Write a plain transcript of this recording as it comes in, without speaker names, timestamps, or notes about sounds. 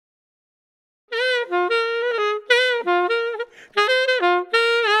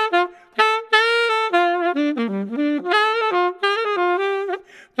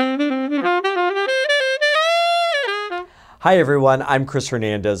Hi everyone, I'm Chris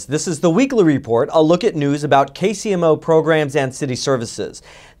Hernandez. This is the Weekly Report, a look at news about KCMO programs and city services.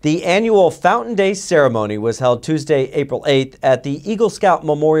 The annual Fountain Day ceremony was held Tuesday, April 8th at the Eagle Scout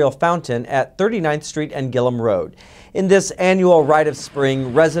Memorial Fountain at 39th Street and Gillum Road. In this annual rite of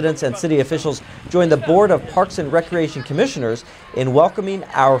spring, residents and city officials joined the Board of Parks and Recreation Commissioners in welcoming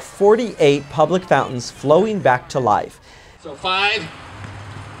our 48 public fountains flowing back to life. So 5,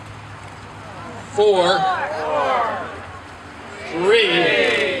 4, 3, 2, 1.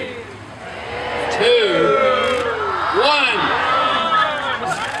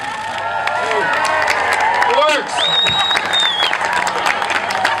 It works.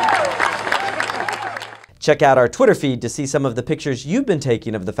 Check out our Twitter feed to see some of the pictures you've been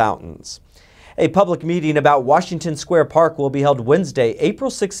taking of the fountains. A public meeting about Washington Square Park will be held Wednesday,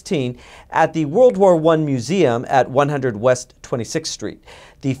 April 16 at the World War I Museum at 100 West 26th Street.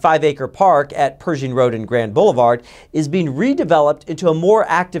 The 5-acre park at Pershing Road and Grand Boulevard is being redeveloped into a more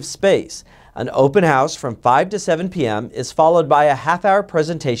active space. An open house from 5 to 7 p.m. is followed by a half-hour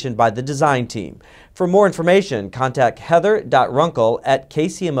presentation by the design team. For more information, contact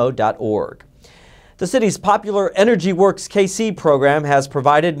heather.runkle@kcmo.gov. The city's popular Energy Works KC program has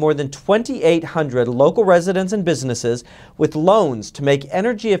provided more than 2,800 local residents and businesses with loans to make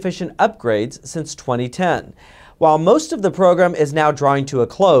energy-efficient upgrades since 2010. While most of the program is now drawing to a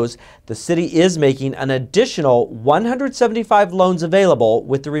close, the city is making an additional 175 loans available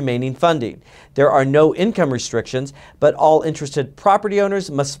with the remaining funding. There are no income restrictions, but all interested property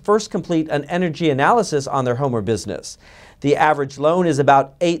owners must first complete an energy analysis on their home or business. The average loan is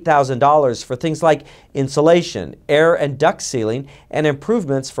about $8,000 for things like insulation, air and duct sealing, and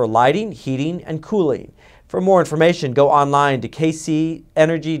improvements for lighting, heating, and cooling. For more information, go online to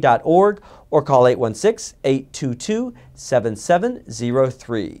kcenergy.org or call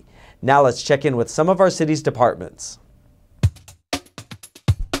 816-822-7703. Now let's check in with some of our city's departments.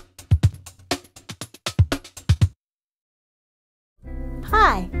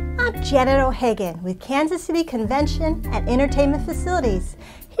 Hi, I'm Janet O'Hagan with Kansas City Convention and Entertainment Facilities,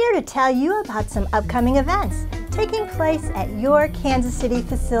 here to tell you about some upcoming events taking place at your Kansas City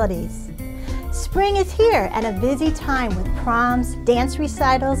facilities. Spring is here and a busy time with proms, dance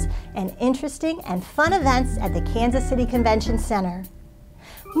recitals, and interesting and fun events at the Kansas City Convention Center.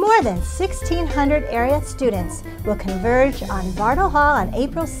 More than 1,600 area students will converge on Bartle Hall on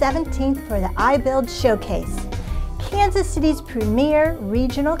April 17th for the iBuild Showcase, Kansas City's premier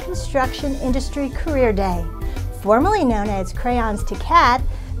regional construction industry career day. Formerly known as Crayons to CAD,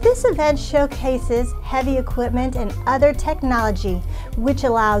 this event showcases heavy equipment and other technology, which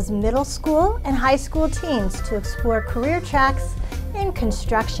allows middle school and high school teens to explore career tracks in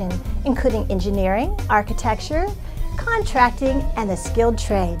construction, including engineering, architecture, contracting, and the skilled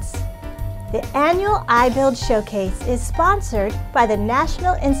trades. The annual iBuild Showcase is sponsored by the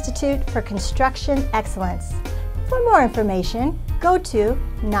National Institute for Construction Excellence. For more information, go to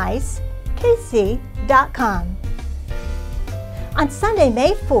nicekc.com. On Sunday,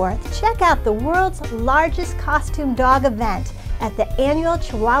 May 4th, check out the world's largest costume dog event at the annual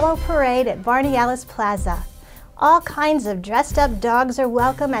Chihuahua Parade at Barney Ellis Plaza. All kinds of dressed-up dogs are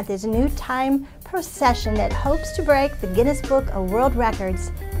welcome at this new time procession that hopes to break the Guinness Book of World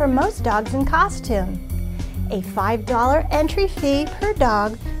Records for most dogs in costume. A $5 entry fee per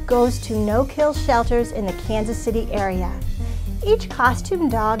dog goes to no-kill shelters in the Kansas City area. Each costume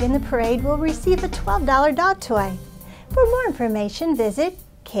dog in the parade will receive a $12 dog toy. For more information, visit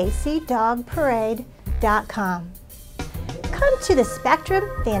kcdogparade.com. Come to the Spectrum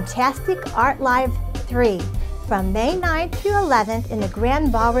Fantastic Art Live 3 from May 9th through 11th in the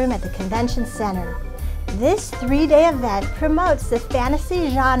Grand Ballroom at the Convention Center. This 3-day event promotes the fantasy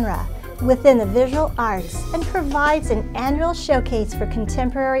genre within the visual arts and provides an annual showcase for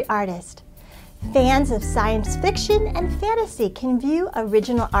contemporary artists. Fans of science fiction and fantasy can view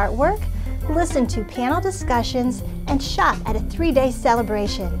original artwork, listen to panel discussions, and shop at a 3-day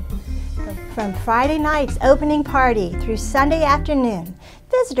celebration. From Friday night's opening party through Sunday afternoon,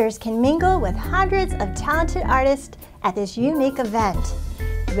 visitors can mingle with hundreds of talented artists at this unique event.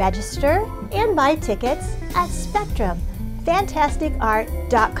 Register and buy tickets at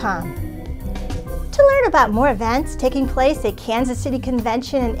SpectrumFantasticArt.com. To learn about more events taking place at Kansas City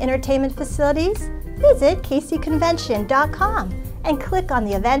Convention and Entertainment Facilities, visit kcconvention.com and click on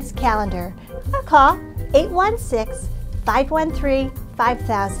the events calendar or call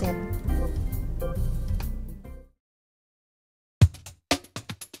 816-513-5000.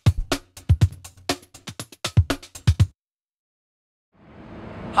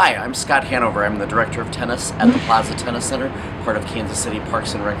 Hi, I'm Scott Hanover. I'm the Director of Tennis at the Plaza Tennis Center, part of Kansas City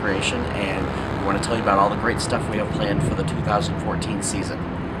Parks and Recreation, and We want to tell you about all the great stuff we have planned for the 2014 season.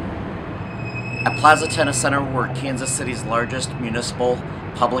 At Plaza Tennis Center, we're Kansas City's largest municipal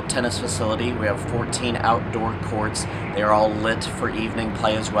public tennis facility. We have 14 outdoor courts. They are all lit for evening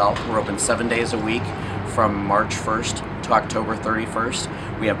play as well. We're open 7 days a week from March 1st to October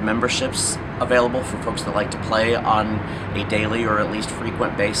 31st. We have memberships available for folks that like to play on a daily or at least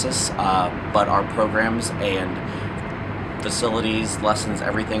frequent basis, but our programs and facilities, lessons,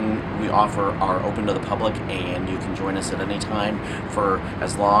 everything we offer are open to the public, and you can join us at any time for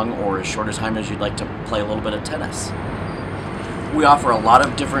as long or as short a time as you'd like to play a little bit of tennis. We offer a lot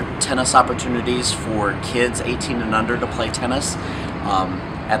of different tennis opportunities for kids 18 and under to play tennis.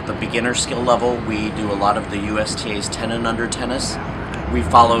 At the beginner skill level, we do a lot of the USTA's 10 and under tennis. We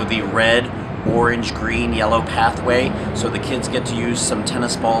follow the red, orange, green, yellow pathway, so the kids get to use some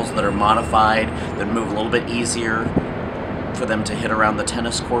tennis balls that are modified, that move a little bit easier for them to hit around the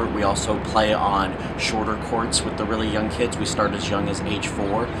tennis court. We also play on shorter courts with the really young kids. We start as young as age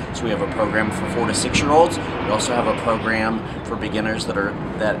 4, so we have a program for 4 to 6 year olds. We also have a program for beginners that are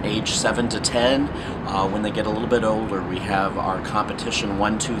that age 7 to 10. When they get a little bit older, we have our competition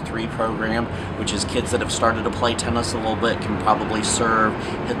 1, 2, 3 program, which is kids that have started to play tennis a little bit, can probably serve,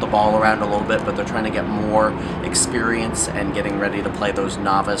 hit the ball around a little bit, but they're trying to get more experience and getting ready to play those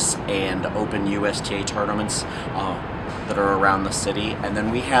novice and open USTA tournaments that are around the city. And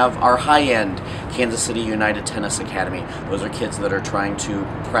then we have our high-end Kansas City United Tennis Academy. Those are kids that are trying to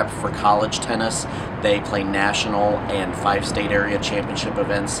prep for college tennis. They play national and 5 state area championship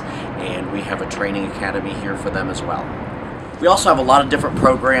events, and we have a training academy here for them as well. We also have a lot of different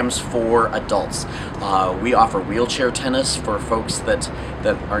programs for adults. We offer wheelchair tennis for folks that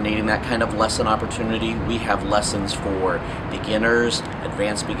are needing that kind of lesson opportunity. We have lessons for beginners,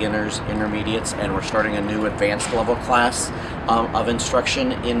 advanced beginners, intermediates, and we're starting a new advanced level class of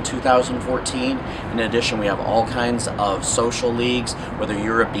instruction in 2014. In addition, we have all kinds of social leagues, whether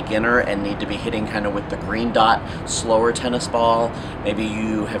you're a beginner and need to be hitting kind of with the green dot, slower tennis ball. Maybe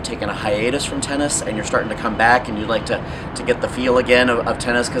you have taken a hiatus from tennis and you're starting to come back and you'd like to get the feel again of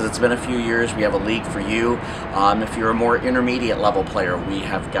tennis because it's been a few years. We have a league for you. If you're a more intermediate level player, we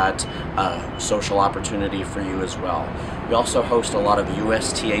have got a social opportunity for you as well. We also host a lot of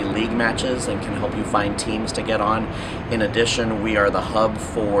USTA league matches and can help you find teams to get on. In addition, we are the hub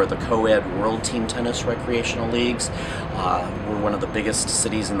for the co-ed World Team Tennis recreational leagues. We're one of the biggest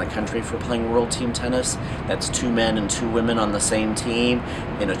cities in the country for playing World Team Tennis. That's 2 men and 2 women on the same team.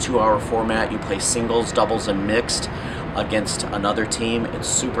 In a 2-hour format, you play singles, doubles, and mixed against another team. It's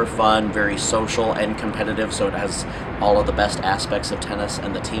super fun, very social and competitive, so it has all of the best aspects of tennis,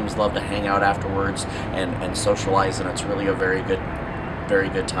 and the teams love to hang out afterwards and socialize, and it's really a very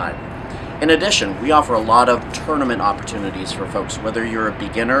good time. In addition, we offer a lot of tournament opportunities for folks. Whether you're a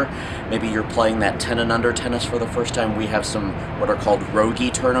beginner, maybe you're playing that 10 and under tennis for the first time, we have some what are called rogie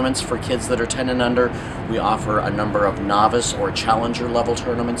tournaments for kids that are 10 and under. We offer a number of novice or challenger level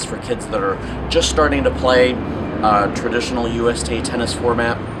tournaments for kids that are just starting to play traditional USTA tennis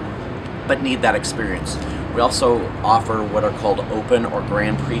format but need that experience. We also offer what are called Open or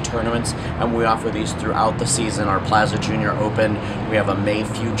Grand Prix tournaments, and we offer these throughout the season. Our Plaza Junior Open, we have a May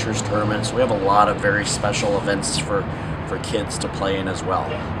Futures tournament, so we have a lot of very special events for kids to play in as well.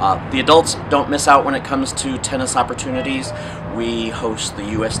 The adults don't miss out when it comes to tennis opportunities. We host the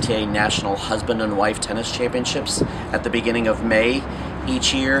USTA National Husband and Wife Tennis Championships at the beginning of May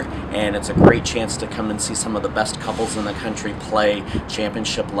each year, and it's a great chance to come and see some of the best couples in the country play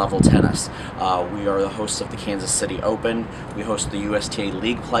championship level tennis. We are the hosts of the Kansas City Open. We host the USTA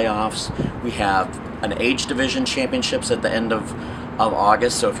League playoffs. We have an age division championships at the end of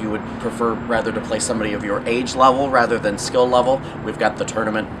August, so if you would prefer rather to play somebody of your age level rather than skill level, we've got the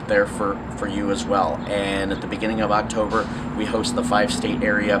tournament there for you as well. And at the beginning of October, we host the 5 state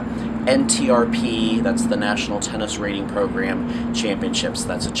area NTRP, that's the National Tennis Rating Program Championships.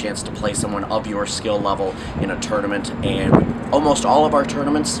 That's a chance to play someone of your skill level in a tournament, and almost all of our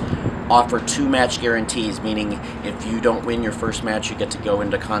tournaments offer 2 match guarantees, meaning if you don't win your first match, you get to go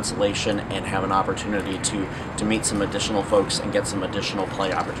into consolation and have an opportunity to meet some additional folks and get some additional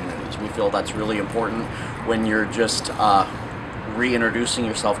play opportunities. We feel that's really important when you're just reintroducing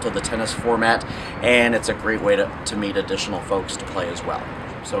yourself to the tennis format, and it's a great way to meet additional folks to play as well.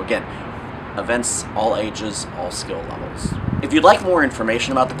 So again, events, all ages, all skill levels. If you'd like more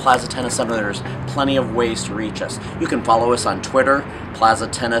information about the Plaza Tennis Center, there's plenty of ways to reach us. You can follow us on Twitter. Plaza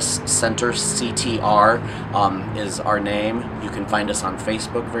Tennis Center CTR is our name. You can find us on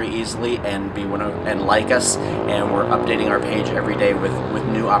Facebook very easily and like us, and we're updating our page every day with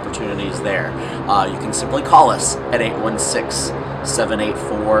new opportunities there. You can simply call us at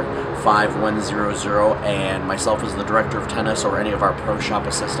 816-784 5100, and myself as the Director of Tennis or any of our Pro Shop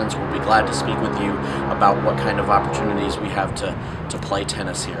assistants will be glad to speak with you about what kind of opportunities we have to play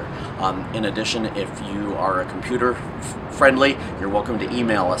tennis here. In addition, if you are a computer friendly, you're welcome to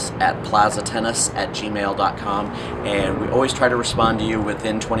email us at plazatennis@gmail.com, and we always try to respond to you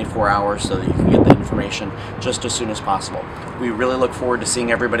within 24 hours so that you can get the information just as soon as possible. We really look forward to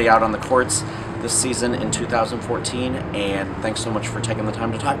seeing everybody out on the courts this season in 2014, and thanks so much for taking the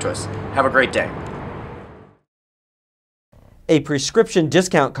time to talk to us. Have a great day. A prescription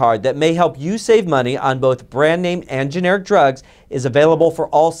discount card that may help you save money on both brand name and generic drugs is available for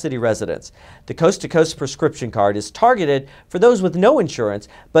all city residents. The Coast to Coast prescription card is targeted for those with no insurance,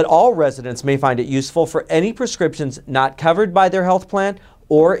 but all residents may find it useful for any prescriptions not covered by their health plan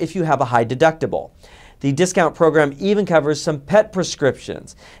or if you have a high deductible. The discount program even covers some pet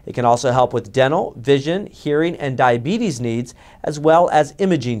prescriptions. It can also help with dental, vision, hearing, and diabetes needs, as well as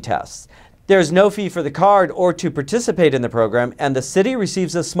imaging tests. There is no fee for the card or to participate in the program, and the city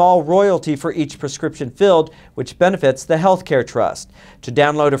receives a small royalty for each prescription filled, which benefits the Healthcare Trust. To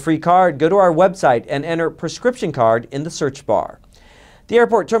download a free card, go to our website and enter prescription card in the search bar. The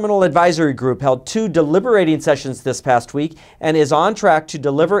Airport Terminal Advisory Group held 2 deliberating sessions this past week and is on track to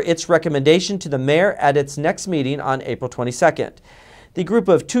deliver its recommendation to the mayor at its next meeting on April 22nd. The group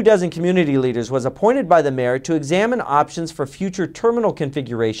of 24 community leaders was appointed by the mayor to examine options for future terminal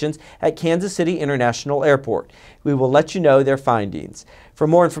configurations at Kansas City International Airport. We will let you know their findings. For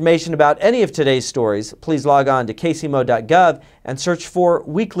more information about any of today's stories, please log on to kcmo.gov and search for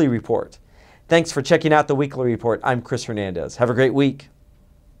Weekly Report. Thanks for checking out the Weekly Report. I'm Chris Hernandez. Have a great week.